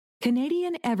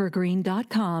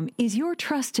CanadianEvergreen.com is your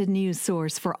trusted news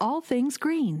source for all things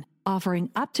green,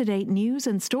 offering up-to-date news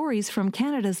and stories from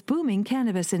Canada's booming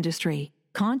cannabis industry.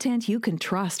 Content you can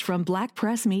trust from Black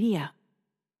Press Media.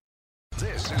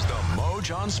 This is the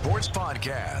Moj on Sports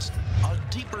Podcast, a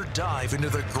deeper dive into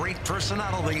the great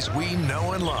personalities we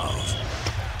know and love.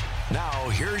 Now,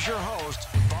 here's your host,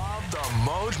 Bob the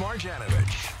Moj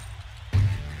Marjanovich.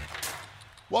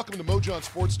 Welcome to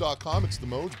MojOnSports.com. It's the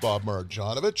Moj, Bob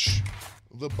Marjanovich.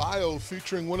 The bio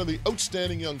featuring one of the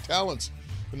outstanding young talents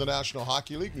in the National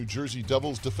Hockey League, New Jersey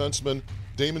Devils defenseman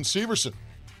Damon Severson.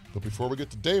 But before we get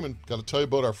to Damon, got to tell you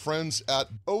about our friends at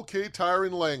OK Tire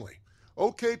in Langley.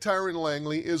 OK Tire in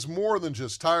Langley is more than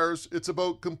just tires. It's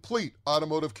about complete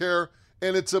automotive care,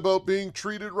 and it's about being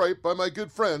treated right by my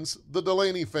good friends, the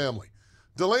Delaney family.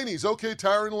 Delaney's OK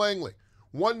Tire in Langley,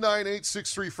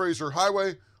 19863 Fraser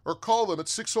Highway, or call them at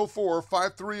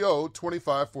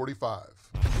 604-530-2545.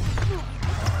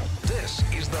 This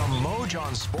is the Moj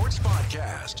on Sports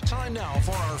Podcast. Time now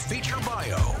for our feature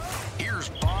bio. Here's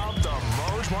Bob the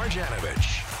Moj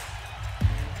Marjanovich.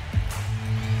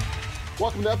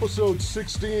 Welcome to episode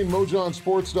 16,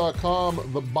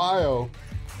 MojOnSports.com, the bio.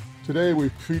 Today we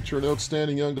feature an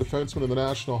outstanding young defenseman in the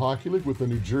National Hockey League with the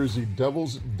New Jersey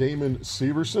Devils, Damon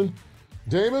Severson.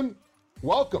 Damon,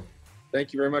 welcome.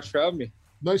 Thank you very much for having me.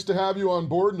 Nice to have you on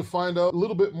board and to find out a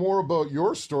little bit more about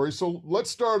your story. So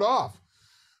let's start off.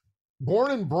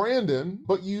 Born in Brandon,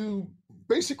 but you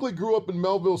basically grew up in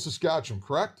Melville, Saskatchewan,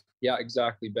 correct? Yeah,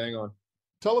 exactly. Bang on.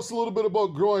 Tell us a little bit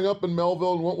about growing up in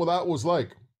Melville and what that was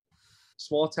like.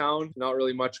 Small town, not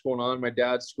really much going on. My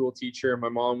dad's school teacher. My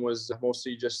mom was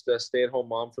mostly just a stay-at-home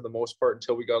mom for the most part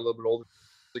until we got a little bit older.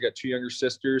 I got two younger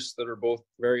sisters that are both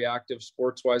very active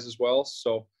sports-wise as well.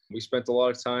 So we spent a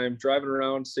lot of time driving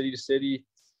around city to city,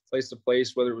 place to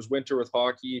place, whether it was winter with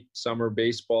hockey, summer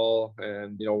baseball,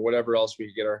 and whatever else we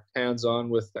could get our hands on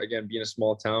with. Again, being a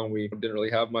small town, we didn't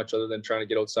really have much other than trying to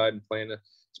get outside and playing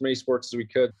as many sports as we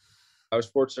could. I was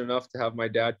fortunate enough to have my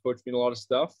dad coach me in a lot of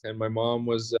stuff, and my mom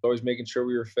was always making sure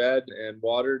we were fed and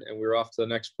watered, and we were off to the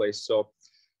next place. So I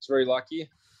was very lucky.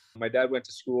 My dad went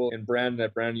to school in Brandon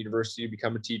at Brandon University to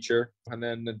become a teacher. And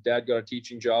then Dad got a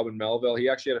teaching job in Melville. He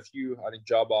actually had a few,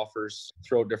 job offers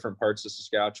throughout different parts of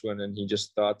Saskatchewan. And he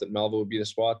just thought that Melville would be the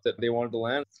spot that they wanted to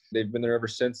land. They've been there ever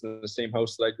since in the same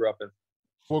house that I grew up in.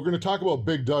 Well, we're going to talk about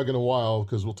Big Doug in a while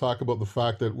because we'll talk about the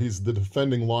fact that he's the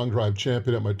defending long drive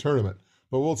champion at my tournament.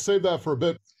 But we'll save that for a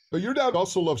bit. But your dad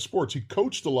also loved sports. He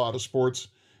coached a lot of sports.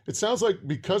 It sounds like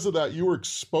because of that, you were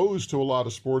exposed to a lot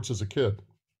of sports as a kid.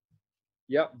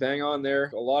 Yep, bang on there.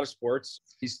 A lot of sports.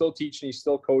 He's still teaching. He's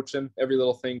still coaching. Every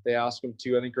little thing they ask him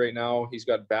to. I think right now he's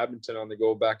got badminton on the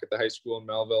go back at the high school in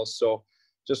Melville. So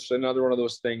just another one of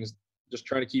those things, just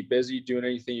trying to keep busy, doing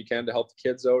anything you can to help the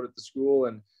kids out at the school.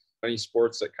 And any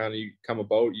sports that kind of come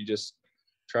about, you just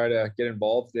try to get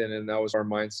involved in. And that was our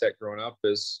mindset growing up,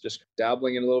 is just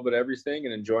dabbling in a little bit of everything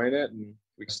and enjoying it. And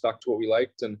we stuck to what we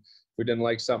liked. And if we didn't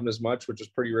like something as much, which was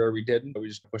pretty rare, we didn't. We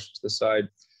just pushed it to the side.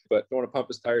 But don't want to pump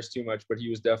his tires too much, but he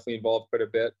was definitely involved quite a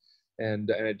bit. And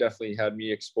it definitely had me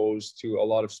exposed to a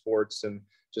lot of sports and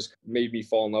just made me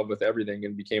fall in love with everything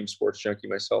and became a sports junkie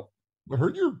myself. I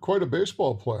heard you're quite a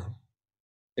baseball player.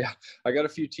 Yeah, I got a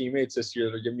few teammates this year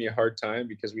that are giving me a hard time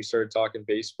because we started talking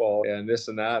baseball and this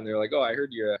and that. And they're like, oh, I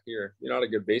heard you're not a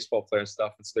good baseball player and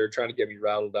stuff. And so they're trying to get me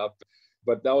rattled up.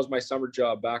 But that was my summer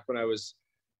job back when I was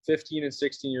 15 and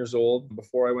 16 years old,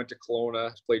 before I went to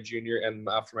Kelowna to play junior. And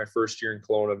after my first year in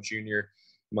Kelowna of junior,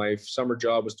 my summer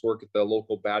job was to work at the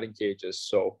local batting cages.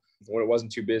 So when it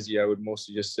wasn't too busy, I would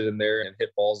mostly just sit in there and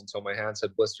hit balls until my hands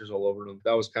had blisters all over them.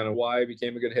 That was kind of why I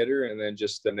became a good hitter. And then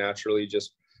just naturally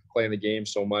just playing the game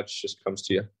so much just comes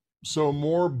to you. So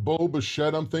more Bo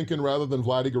Bichette, I'm thinking, rather than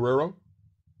Vladdy Guerrero?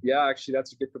 Yeah, actually,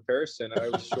 that's a good comparison. I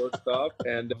was shortstop,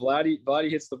 and Vladdy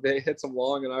hits them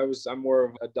long, and I'm more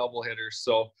of a double hitter.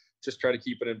 So just try to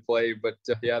keep it in play. But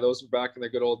yeah, those were back in the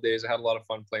good old days. I had a lot of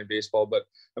fun playing baseball. But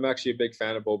I'm actually a big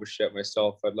fan of Bo Bichette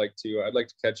myself. I'd like to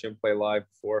catch him play live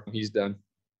before he's done.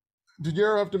 Did you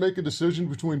ever have to make a decision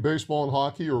between baseball and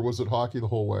hockey, or was it hockey the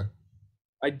whole way?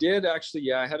 I did actually.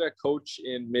 Yeah, I had a coach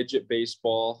in midget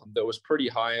baseball that was pretty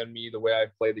high on me, the way I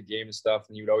played the game and stuff.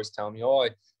 And he would always tell me, "Oh,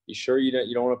 you sure you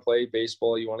don't want to play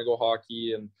baseball? You want to go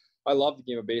hockey?" And I love the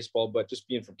game of baseball, but just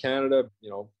being from Canada,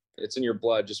 it's in your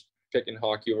blood, just picking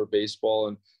hockey over baseball.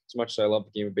 And as much as I love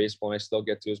the game of baseball, and I still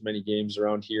get to as many games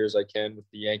around here as I can with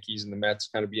the Yankees and the Mets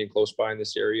kind of being close by in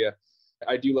this area,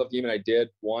 I do love the game, and I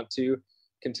did want to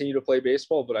continue to play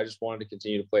baseball, but I just wanted to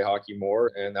continue to play hockey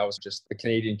more. And that was just the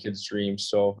Canadian kid's dream.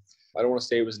 So I don't want to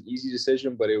say it was an easy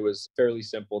decision, but it was fairly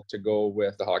simple to go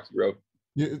with the hockey route.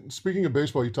 Yeah, speaking of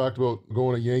baseball, you talked about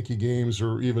going to Yankee games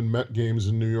or even Met games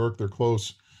in New York. They're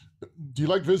close. Do you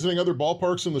like visiting other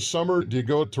ballparks in the summer? Do you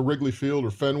go to Wrigley Field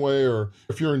or Fenway? Or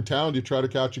if you're in town, do you try to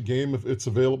catch a game if it's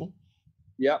available?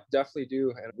 Yeah, definitely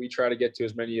do. And we try to get to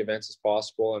as many events as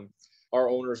possible. And our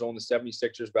owners own the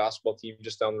 76ers basketball team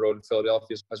just down the road in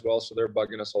Philadelphia as well. So they're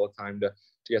bugging us all the time to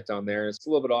get down there. And it's a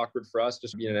little bit awkward for us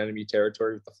just being in enemy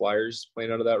territory with the Flyers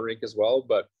playing out of that rink as well.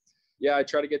 But yeah, I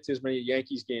try to get to as many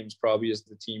Yankees games probably as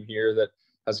the team here that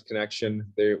has a connection.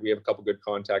 We have a couple good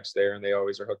contacts there and they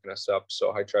always are hooking us up.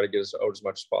 So I try to get us out as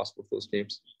much as possible for those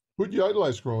games. Who'd you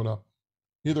idolize growing up?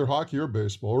 Either hockey or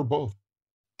baseball or both?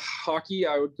 Hockey,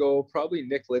 I would go probably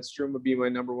Nick Lidstrom would be my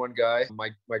number one guy.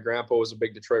 My grandpa was a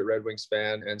big Detroit Red Wings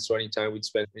fan, and so anytime we'd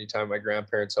spend any time at my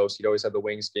grandparents' house, he'd always have the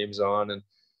Wings games on, and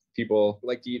people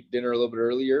like to eat dinner a little bit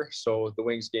earlier, so the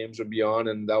Wings games would be on,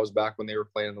 and that was back when they were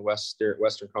playing in the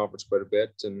Western Conference quite a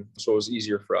bit, and so it was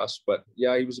easier for us. But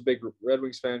yeah, he was a big Red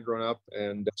Wings fan growing up,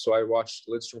 and so I watched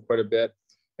Lidstrom quite a bit.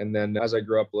 And then as I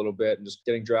grew up a little bit and just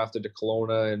getting drafted to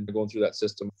Kelowna and going through that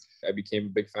system, I became a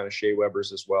big fan of Shea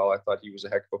Weber's as well. I thought he was a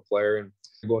heck of a player, and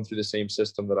going through the same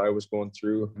system that I was going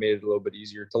through made it a little bit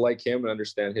easier to like him and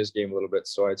understand his game a little bit.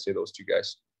 So I'd say those two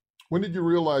guys. When did you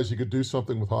realize you could do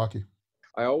something with hockey?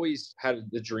 I always had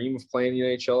the dream of playing the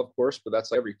NHL, of course, but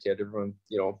that's every kid. Everyone,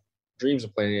 dreams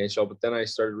of playing the NHL. But then I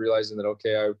started realizing that,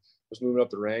 okay, I was moving up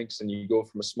the ranks, and you go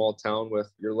from a small town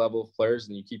with your level of players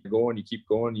and you keep going,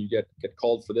 you get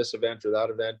called for this event or that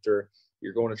event, or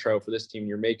you're going to try out for this team,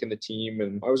 you're making the team.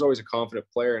 And I was always a confident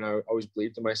player, and I always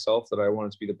believed in myself that I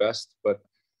wanted to be the best. But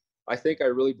I think I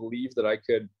really believed that I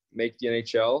could make the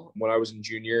NHL. When I was in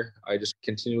junior, I just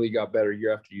continually got better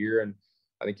year after year. And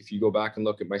I think if you go back and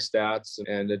look at my stats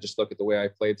and just look at the way I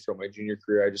played throughout my junior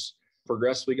career, I just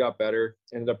progressively got better,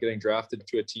 ended up getting drafted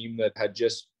to a team that had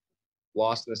just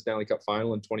lost in the Stanley Cup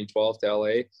final in 2012 to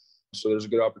LA. So there's a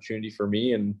good opportunity for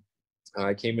me. And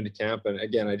I came into camp, and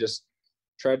again, I just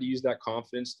tried to use that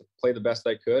confidence to play the best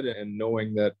I could, and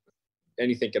knowing that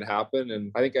anything could happen.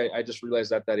 And I think I just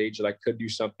realized at that age that I could do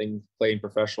something playing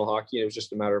professional hockey. It was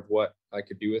just a matter of what I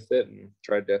could do with it, and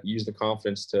tried to use the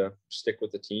confidence to stick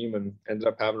with the team, and ended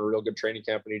up having a real good training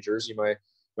camp in New Jersey my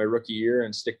rookie year,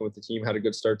 and sticking with the team. Had a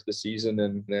good start to the season,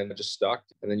 and then it just stuck.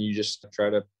 And then you just try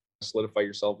to solidify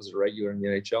yourself as a regular in the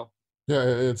NHL. Yeah,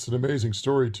 it's an amazing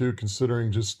story too,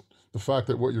 considering just the fact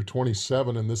that you're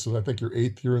 27 and this is, I think, your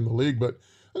 8th year in the league. But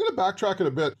I'm going to backtrack it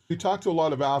a bit. We talk to a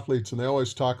lot of athletes, and they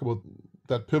always talk about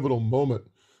that pivotal moment.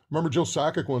 I remember Joe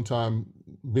Sakic one time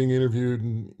being interviewed,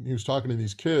 and he was talking to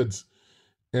these kids,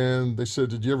 and they said,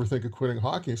 "Did you ever think of quitting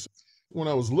hockey?" He said, when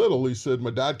I was little, he said, my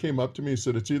dad came up to me, he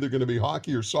said, "It's either going to be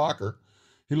hockey or soccer."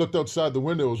 He looked outside the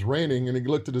window, it was raining, and he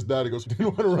looked at his dad, he goes, "He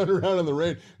didn't want to run around in the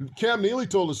rain." Cam Neely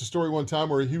told us a story one time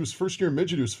where he was first year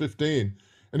midget, he was 15,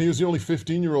 and he was the only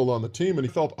 15-year-old on the team, and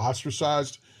he felt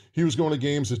ostracized. He was going to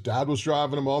games, his dad was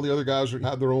driving him, all the other guys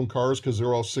had their own cars because they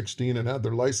were all 16 and had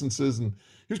their licenses, and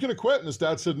he was going to quit, and his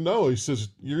dad said, "No." He says,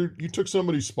 you took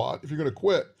somebody's spot. If you're going to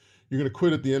quit, you're going to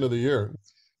quit at the end of the year."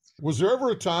 Was there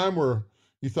ever a time where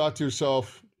you thought to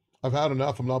yourself, "I've had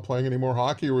enough, I'm not playing any more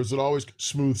hockey," or is it always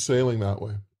smooth sailing that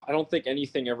way? I don't think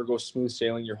anything ever goes smooth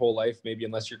sailing your whole life, maybe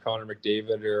unless you're Connor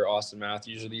McDavid or Austin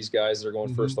Matthews or these guys that are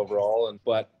going first overall.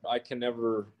 But I can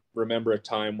never remember a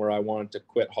time where I wanted to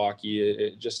quit hockey.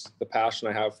 It just the passion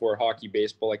I have for hockey,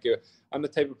 baseball. I'm the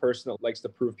type of person that likes to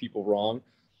prove people wrong.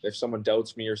 If someone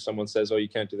doubts me or someone says, "Oh, you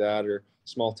can't do that," or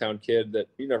small town kid, that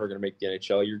you're never going to make the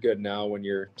NHL. You're good now when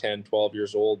you're 10, 12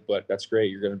 years old, but that's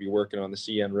great. You're going to be working on the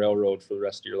CN Railroad for the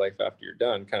rest of your life after you're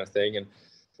done, kind of thing. And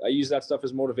I use that stuff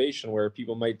as motivation, where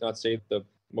people might not say the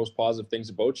most positive things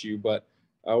about you, but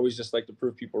I always just like to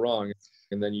prove people wrong.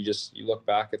 And then you look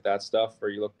back at that stuff, or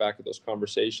you look back at those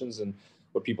conversations and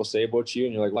what people say about you,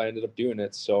 and you're like, well, I ended up doing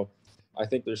it. So I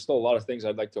think there's still a lot of things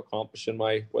I'd like to accomplish in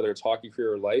whether it's hockey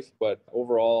career or life. But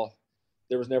overall,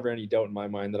 there was never any doubt in my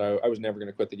mind that I was never going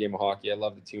to quit the game of hockey. I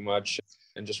loved it too much.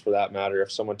 And just for that matter,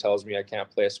 if someone tells me I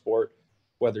can't play a sport,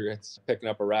 whether it's picking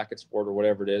up a racket sport or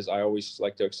whatever it is, I always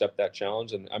like to accept that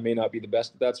challenge. And I may not be the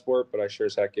best at that sport, but I sure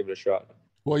as heck give it a shot.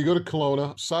 Well, you go to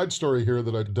Kelowna. Side story here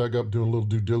that I dug up doing a little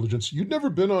due diligence. You'd never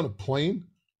been on a plane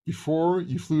before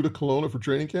you flew to Kelowna for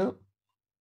training camp?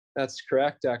 That's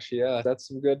correct, actually. Yeah, that's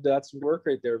some work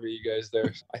right there for you guys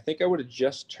there. I think I would have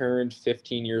just turned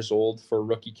 15 years old for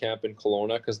rookie camp in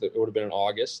Kelowna, because it would have been in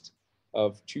August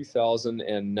of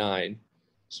 2009.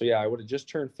 So yeah, I would have just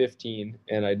turned 15,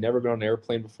 and I'd never been on an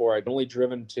airplane before. I'd only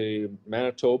driven to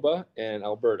Manitoba and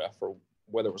Alberta for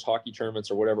whether it was hockey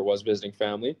tournaments or whatever it was, visiting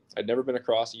family. I'd never been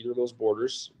across either of those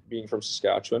borders, being from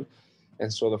Saskatchewan.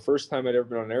 And so the first time I'd ever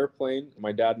been on an airplane,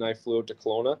 my dad and I flew out to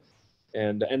Kelowna.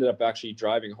 and ended up actually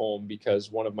driving home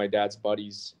because one of my dad's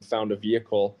buddies found a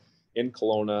vehicle in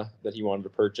Kelowna that he wanted to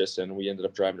purchase, and we ended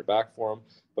up driving it back for him.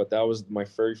 But that was my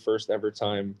very first ever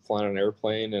time flying on an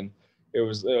airplane, and it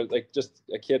was like just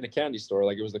a kid in a candy store.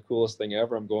 Like, it was the coolest thing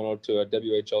ever. I'm going out to a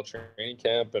WHL training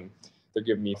camp, and they're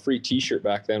giving me a free t-shirt.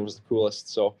 Back then was the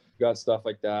coolest. So got stuff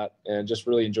like that and just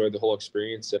really enjoyed the whole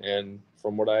experience. And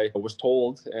from what I was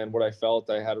told and what I felt,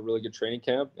 I had a really good training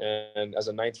camp. And as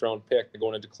a 9th round pick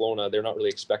going into Kelowna, they're not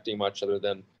really expecting much other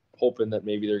than hoping that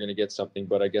maybe they're going to get something.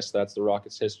 But I guess that's the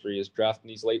Rockets' history, is drafting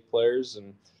these late players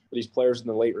and these players in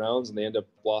the late rounds, and they end up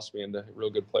blossoming into real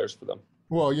good players for them.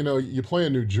 Well, you know, you play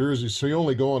in New Jersey, so you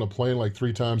only go on a plane like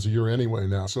 3 times a year anyway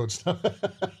now. So it's not...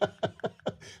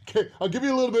 Okay, I'll give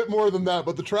you a little bit more than that,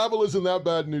 but the travel isn't that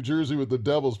bad in New Jersey with the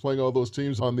Devils playing all those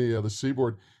teams on the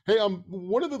seaboard. Hey,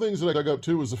 one of the things that I dug up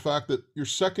too was the fact that your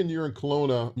second year in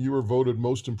Kelowna, you were voted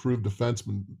most improved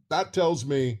defenseman. That tells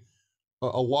me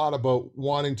a lot about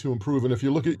wanting to improve. And if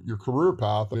you look at your career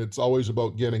path, it's always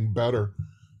about getting better.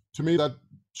 To me, that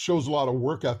shows a lot of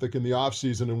work ethic in the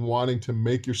offseason and wanting to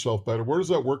make yourself better. Where does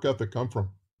that work ethic come from?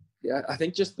 Yeah, I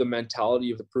think just the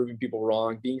mentality of proving people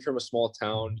wrong, being from a small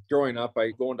town, growing up, I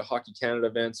go into Hockey Canada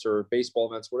events or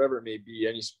baseball events, whatever it may be,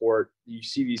 any sport, you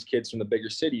see these kids from the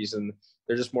bigger cities and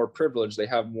they're just more privileged. They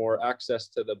have more access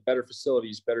to the better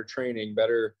facilities, better training,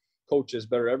 better coaches,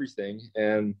 better everything.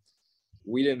 And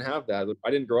we didn't have that. I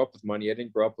didn't grow up with money. I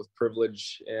didn't grow up with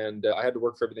privilege, and I had to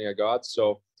work for everything I got.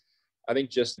 So I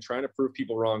think just trying to prove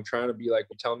people wrong, trying to be like,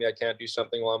 well, tell me I can't do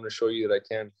something, well, I'm going to show you that I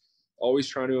can. Always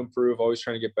trying to improve, always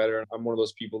trying to get better. I'm one of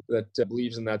those people that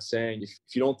believes in that saying. If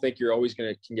you don't think you're always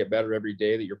can get better every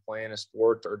day that you're playing a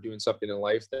sport or doing something in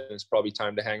life, then it's probably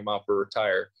time to hang them up or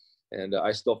retire. And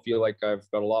I still feel like I've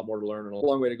got a lot more to learn and a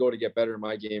long way to go to get better in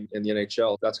my game in the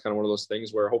NHL. That's kind of one of those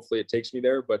things where hopefully it takes me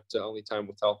there, but only time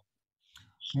will tell.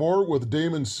 More with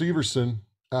Damon Severson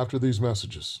after these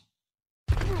messages.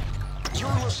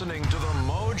 You're listening to the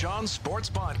Moj on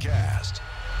Sports Podcast.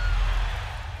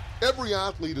 Every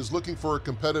athlete is looking for a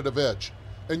competitive edge,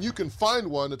 and you can find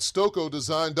one at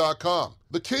StokoDesign.com.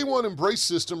 The K1 Embrace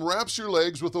system wraps your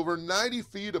legs with over 90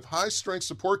 feet of high-strength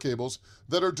support cables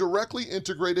that are directly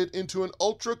integrated into an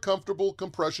ultra-comfortable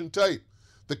compression tape.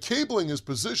 The cabling is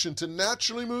positioned to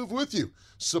naturally move with you,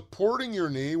 supporting your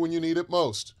knee when you need it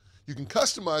most. You can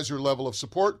customize your level of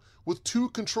support with 2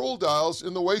 control dials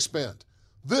in the waistband.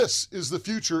 This is the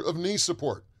future of knee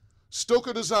support.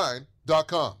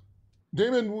 StokoDesign.com.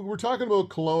 Damon, we're talking about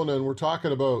Kelowna and we're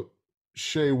talking about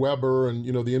Shea Weber and,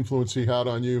 you know, the influence he had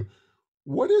on you.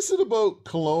 What is it about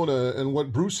Kelowna and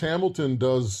what Bruce Hamilton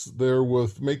does there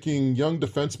with making young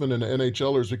defensemen and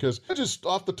NHLers? Because just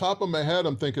off the top of my head,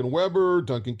 I'm thinking Weber,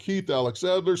 Duncan Keith, Alex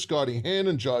Adler, Scotty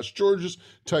Hannon, Josh Georges,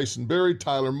 Tyson Berry,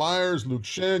 Tyler Myers, Luke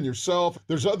Shen, yourself.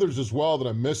 There's others as well that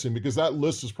I'm missing because that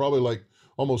list is probably like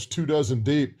almost 24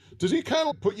 deep. Does he kind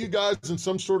of put you guys in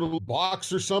some sort of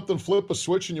box or something, flip a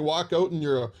switch and you walk out and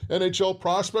you're an NHL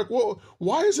prospect? Well,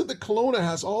 why is it that Kelowna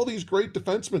has all these great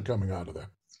defensemen coming out of there?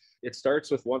 It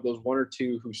starts with one or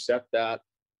two who set that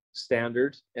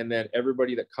standard, and then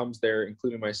everybody that comes there,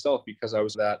 including myself, because I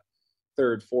was that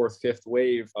 3rd, 4th, 5th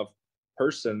wave of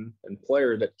person and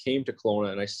player that came to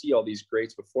Kelowna, and I see all these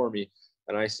greats before me.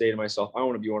 And I say to myself, I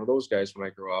want to be one of those guys when I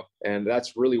grow up. And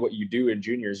that's really what you do in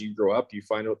juniors. You grow up, you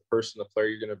find out the person, the player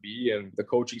you're going to be. And the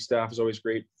coaching staff is always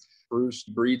great. Bruce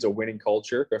breeds a winning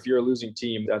culture. If you're a losing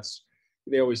team,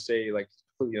 they always say, like,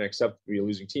 completely unacceptable to be a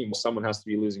losing team. Well, someone has to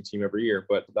be a losing team every year,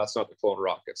 but that's not the Kelowna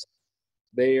Rockets.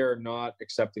 They are not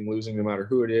accepting losing no matter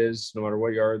who it is, no matter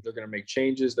what you are. They're going to make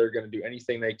changes. They're going to do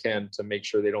anything they can to make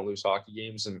sure they don't lose hockey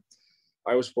games. And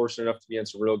I was fortunate enough to be in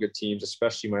some real good teams,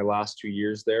 especially my last 2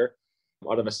 years there.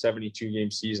 Out of a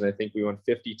 72-game season, I think we won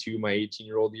 52 my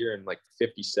 18-year-old year and like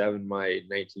 57 my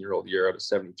 19-year-old year out of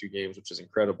 72 games, which is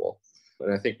incredible.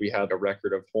 And I think we had a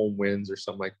record of home wins or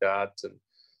something like that. And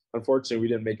unfortunately, we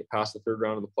didn't make it past the 3rd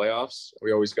round of the playoffs.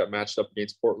 We always got matched up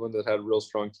against Portland that had real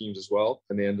strong teams as well,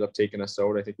 and they ended up taking us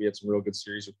out. I think we had some real good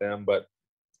series with them, but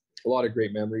a lot of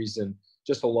great memories and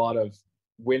just a lot of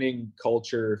winning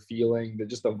culture, feeling that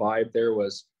just the vibe there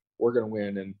was, we're going to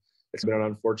win. And it's been an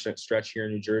unfortunate stretch here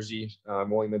in New Jersey.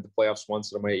 I've only made the playoffs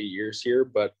once in my 8 years here,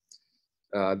 but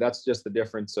that's just the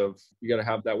difference of you got to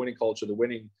have that winning culture, the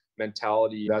winning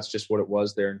mentality. That's just what it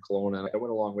was there in Kelowna. It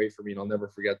went a long way for me, and I'll never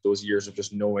forget those years of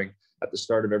just knowing at the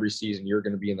start of every season you're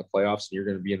going to be in the playoffs and you're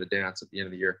going to be in the dance at the end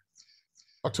of the year.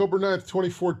 October 9th,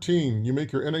 2014, you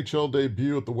make your NHL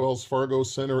debut at the Wells Fargo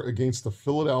Center against the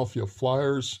Philadelphia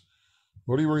Flyers.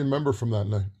 What do you remember from that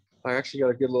night? I actually got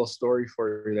a good little story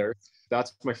for you there.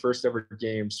 That's my first ever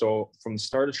game. So from the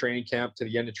start of training camp to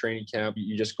the end of training camp,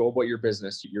 you just go about your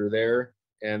business. You're there,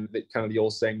 and kind of the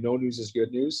old saying, no news is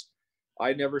good news.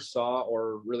 I never saw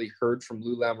or really heard from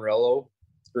Lou Lamoriello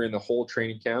during the whole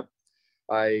training camp.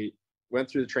 I went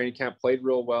through the training camp, played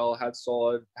real well, had a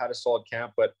solid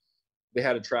camp, but they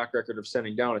had a track record of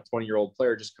sending down a 20-year-old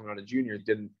player just coming out of junior. They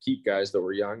didn't keep guys that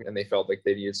were young, and they felt like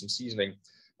they needed some seasoning.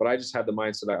 But I just had the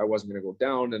mindset that I wasn't going to go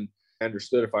down, and I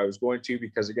understood if I was going to,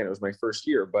 because again, it was my first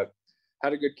year, but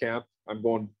had a good camp. I'm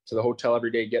going to the hotel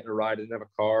every day, getting a ride. I didn't have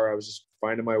a car. I was just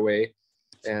finding my way.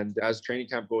 And as training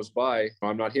camp goes by,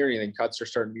 I'm not hearing anything. Cuts are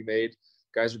starting to be made.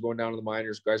 Guys are going down to the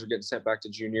minors. Guys are getting sent back to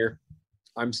junior.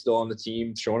 I'm still on the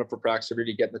team, showing up for practice every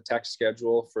day, getting the text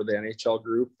schedule for the NHL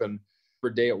group. And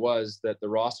for day it was that the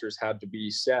rosters had to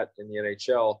be set in the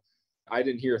NHL. I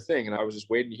didn't hear a thing, and I was just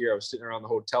waiting to hear. I was sitting around the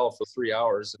hotel for 3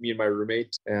 hours, me and my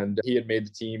roommate, and he had made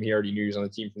the team. He already knew he was on the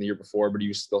team from the year before, but he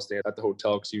was still staying at the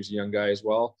hotel because he was a young guy as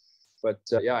well. But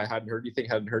yeah, I hadn't heard anything.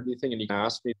 And he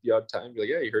asked me the odd time, like,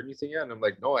 yeah, you heard anything yet? And I'm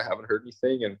like, no, I haven't heard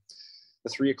anything. And the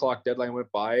 3 o'clock deadline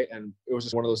went by, and it was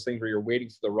just one of those things where you're waiting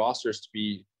for the rosters to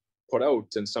be put out,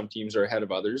 and some teams are ahead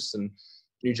of others, and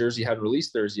New Jersey hadn't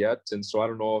released theirs yet. And so I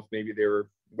don't know if maybe they were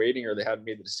waiting, or they hadn't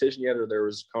made the decision yet, or there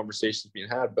was conversations being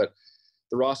had, but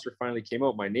the roster finally came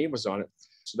out. My name was on it.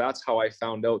 So that's how I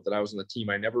found out that I was on the team.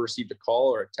 I never received a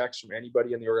call or a text from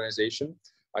anybody in the organization.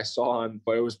 I saw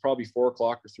but it was probably 4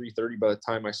 o'clock or 3:30 by the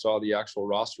time I saw the actual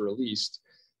roster released.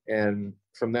 And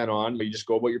from then on, you just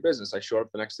go about your business. I showed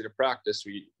up the next day to practice.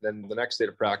 Then the next day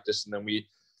to practice, and then we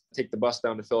take the bus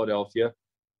down to Philadelphia.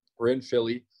 We're in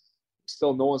Philly.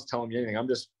 Still, no one's telling me anything. I'm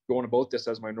just going about this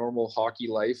as my normal hockey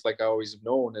life, like I always have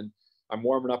known. And I'm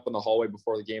warming up in the hallway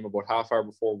before the game, about half hour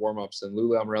before warm-ups, and Lou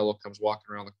Lamoriello comes walking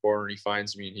around the corner, and he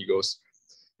finds me, and he goes,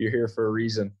 "You're here for a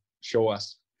reason. Show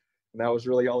us." And that was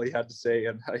really all he had to say.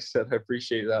 And I said, "I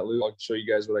appreciate that, Lou. I'll show you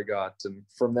guys what I got." And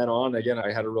from then on, again,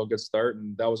 I had a real good start,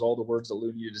 and that was all the words that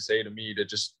Lou needed to say to me to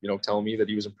just, tell me that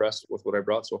he was impressed with what I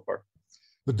brought so far.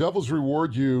 The Devils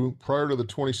reward you prior to the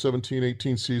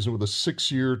 2017-18 season with a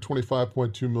 6-year,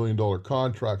 $25.2 million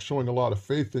contract, showing a lot of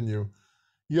faith in you.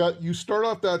 Yet you start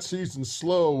off that season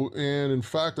slow, and in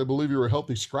fact, I believe you were a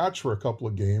healthy scratch for a couple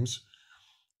of games.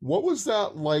 What was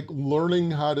that like,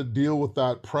 learning how to deal with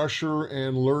that pressure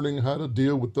and learning how to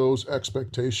deal with those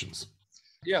expectations?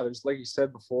 Yeah, there's, like you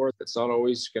said before, it's not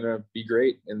always going to be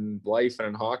great in life and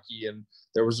in hockey, and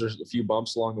there was a few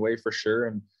bumps along the way for sure.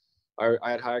 And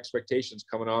I had high expectations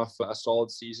coming off a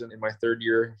solid season in my third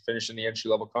year, finishing the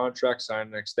entry-level contract,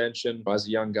 signing an extension. As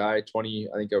a young guy, 20,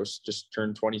 I think I was just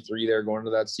turned 23 there going into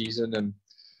that season. And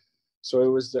so it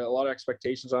was a lot of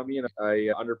expectations on me, and I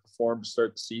underperformed to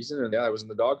start the season. And yeah, I was in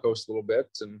the doghouse a little bit.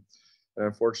 And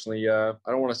unfortunately, I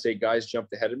don't want to say guys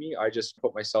jumped ahead of me. I just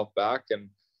put myself back and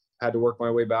had to work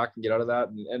my way back and get out of that,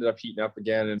 and ended up heating up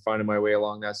again and finding my way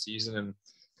along that season. And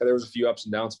there was a few ups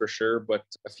and downs for sure, but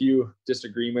a few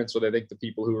disagreements with, I think, the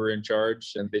people who were in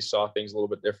charge, and they saw things a little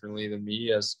bit differently than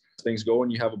me as things go when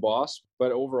you have a boss.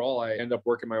 But overall, I ended up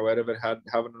working my way out of it, having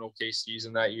an okay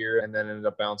season that year, and then ended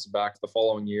up bouncing back the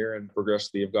following year, and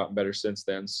progressively have gotten better since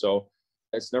then. So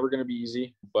it's never going to be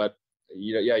easy, but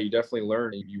you definitely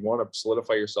learn. You want to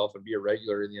solidify yourself and be a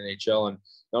regular in the NHL, and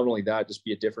not only that, just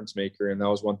be a difference maker. And that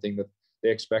was one thing that they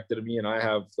expected of me, and I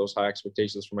have those high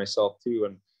expectations for myself too.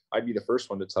 And I'd be the first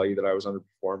one to tell you that I was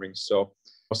underperforming. So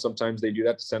sometimes they do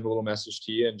that to send a little message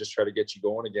to you and just try to get you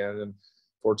going again. And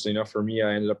fortunately enough for me,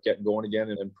 I ended up getting going again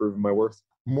and proving my worth.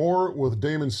 More with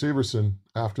Damon Severson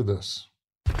after this.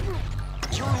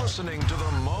 You're listening to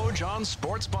the Moj on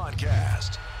Sports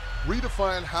Podcast.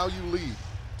 Redefine how you lead.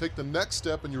 Take the next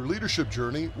step in your leadership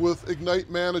journey with Ignite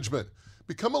Management.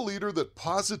 Become a leader that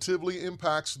positively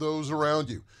impacts those around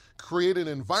you. Create an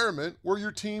environment where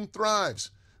your team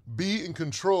thrives. Be in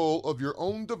control of your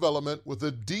own development with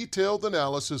a detailed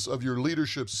analysis of your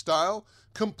leadership style,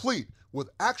 complete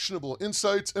with actionable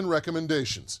insights and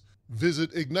recommendations.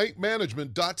 Visit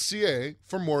ignitemanagement.ca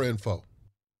for more info.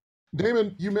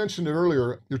 Damon, you mentioned it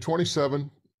earlier. You're 27,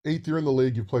 8th year in the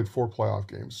league. You've played 4 playoff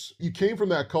games. You came from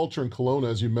that culture in Kelowna,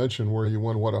 as you mentioned, where you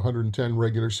won, 110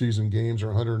 regular season games or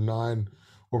 109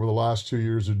 over the last 2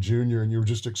 years of junior, and you were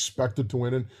just expected to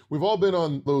win. And we've all been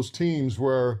on those teams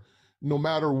where no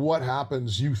matter what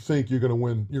happens, you think you're going to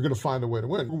win. You're going to find a way to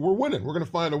win. We're winning. We're going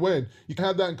to find a way. You can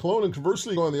have that in Kelowna. And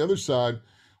conversely, on the other side,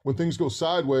 when things go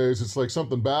sideways, it's like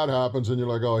something bad happens and you're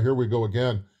like, oh, here we go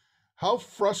again. How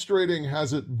frustrating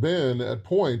has it been at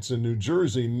points in New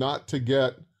Jersey not to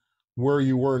get where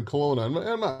you were in Kelowna?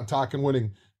 I'm not talking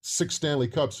winning 6 Stanley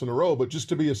Cups in a row, but just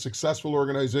to be a successful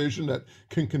organization that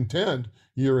can contend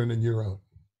year in and year out.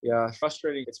 Yeah,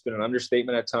 frustrating. It's been an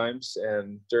understatement at times.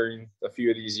 And during a few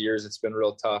of these years, it's been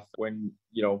real tough when,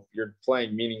 you're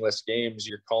playing meaningless games.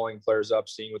 You're calling players up,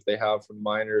 seeing what they have from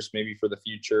minors, maybe for the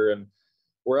future. And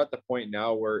we're at the point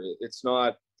now where it's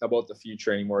not about the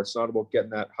future anymore. It's not about getting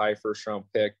that high first round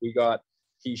pick. We got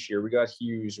Heishier, we got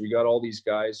Hughes, we got all these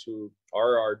guys who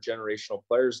are our generational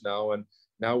players now. And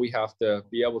now we have to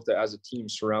be able to, as a team,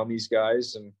 surround these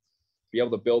guys and be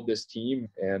able to build this team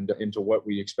and into what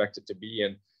we expect it to be.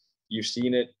 And you've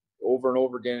seen it over and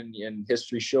over again, and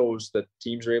history shows that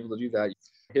teams are able to do that.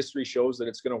 History shows that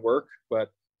it's going to work,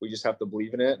 but we just have to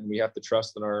believe in it, and we have to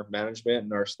trust in our management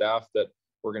and our staff that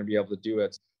we're going to be able to do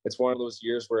it. It's one of those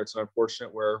years where it's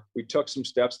unfortunate where we took some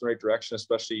steps in the right direction,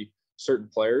 especially certain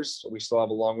players. We still have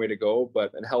a long way to go,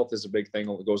 and health is a big thing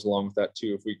that goes along with that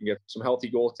too. If we can get some healthy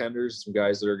goaltenders, some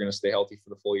guys that are going to stay healthy for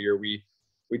the full year, we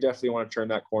definitely want to turn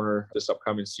that corner this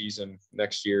upcoming season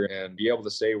next year and be able to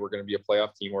say we're going to be a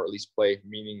playoff team, or at least play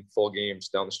meaningful games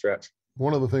down the stretch.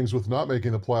 One of the things with not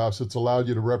making the playoffs, it's allowed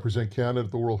you to represent Canada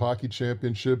at the World Hockey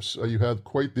Championships. You had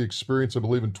quite the experience, I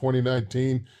believe, in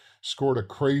 2019, scored a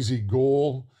crazy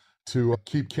goal to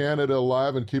keep Canada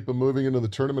alive and keep them moving into the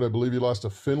tournament. I believe you lost to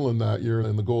Finland that year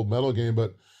in the gold medal game.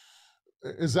 But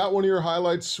is that one of your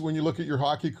highlights when you look at your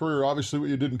hockey career? Obviously what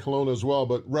you did in Kelowna as well,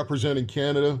 but representing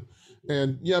Canada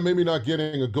and, yeah, maybe not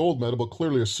getting a gold medal, but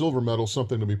clearly a silver medal,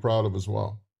 something to be proud of as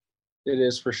well. It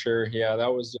is for sure. Yeah,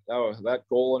 that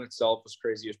goal in itself was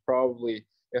crazy. It was probably,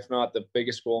 if not the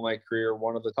biggest goal in my career,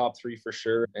 one of the top three for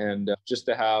sure. And just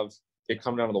to have it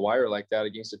come down to the wire like that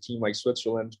against a team like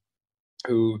Switzerland,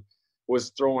 who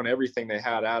was throwing everything they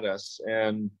had at us.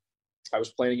 And I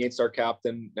was playing against our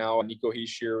captain now, Nico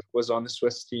Heishier, was on the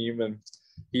Swiss team, and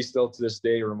he still to this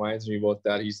day reminds me about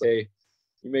that. He's, hey,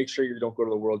 you make sure you don't go to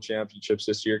the World Championships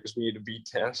this year because we need to beat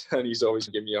 10. And he's always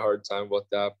giving me a hard time about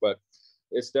that. But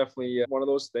it's definitely one of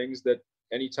those things that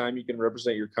anytime you can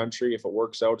represent your country, if it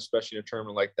works out, especially in a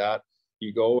tournament like that,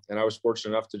 you go. And I was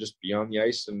fortunate enough to just be on the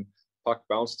ice, and puck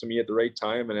bounced to me at the right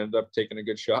time and ended up taking a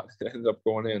good shot and ended up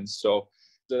going in. So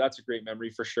that's a great memory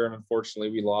for sure. And unfortunately,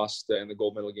 we lost in the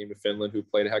gold medal game to Finland, who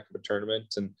played a heck of a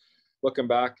tournament. And looking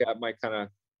back at my kind of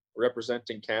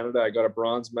representing Canada, I got a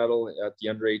bronze medal at the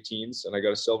under 18s, and I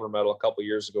got a silver medal a couple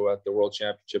years ago at the World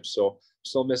Championships. So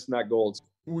still missing that gold.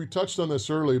 We touched on this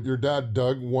earlier. Your dad,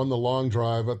 Doug, won the long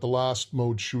drive at the last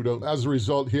mode shootout. As a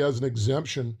result, he has an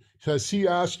exemption. Has he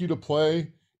asked you to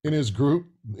play in his group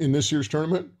in this year's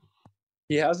tournament?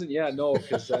 He hasn't yet, no,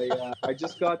 because I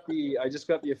just got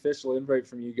the official invite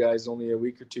from you guys only a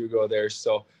week or two ago there.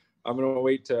 So I'm gonna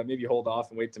wait to maybe hold off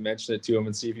and wait to mention it to him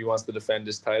and see if he wants to defend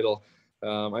his title.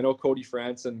 I know Cody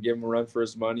Franson gave him a run for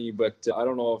his money, but I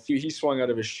don't know if he swung out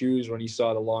of his shoes when he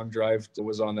saw the long drive that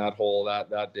was on that hole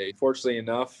that day. Fortunately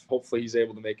enough, hopefully he's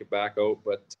able to make it back out.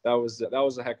 But that was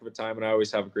a heck of a time, and I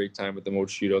always have a great time with the mode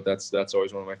shootout. That's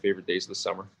always one of my favorite days of the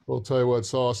summer. Well, I'll tell you what,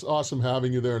 it's awesome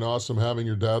having you there, and awesome having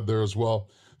your dad there as well.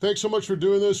 Thanks so much for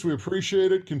doing this. We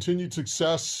appreciate it. Continued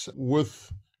success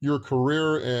with your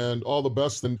career, and all the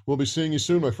best. And we'll be seeing you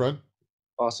soon, my friend.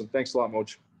 Awesome. Thanks a lot,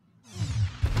 Moj.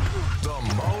 The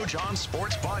Moj on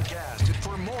Sports Podcast. And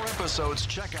for more episodes,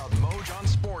 check out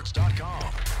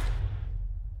mojonsports.com.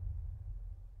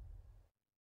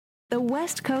 The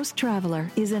West Coast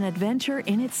Traveler is an adventure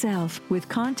in itself, with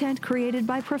content created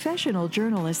by professional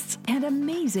journalists and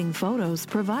amazing photos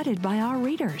provided by our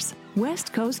readers.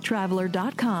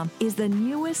 WestCoastTraveler.com is the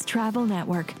newest travel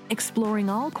network, exploring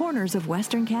all corners of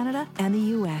Western Canada and the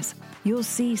U.S. You'll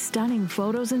see stunning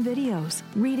photos and videos,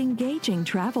 read engaging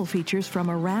travel features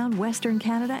from around Western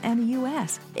Canada and the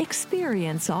U.S.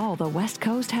 Experience all the West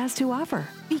Coast has to offer.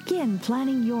 Begin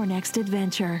planning your next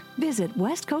adventure. Visit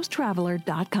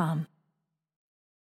WestCoastTraveler.com.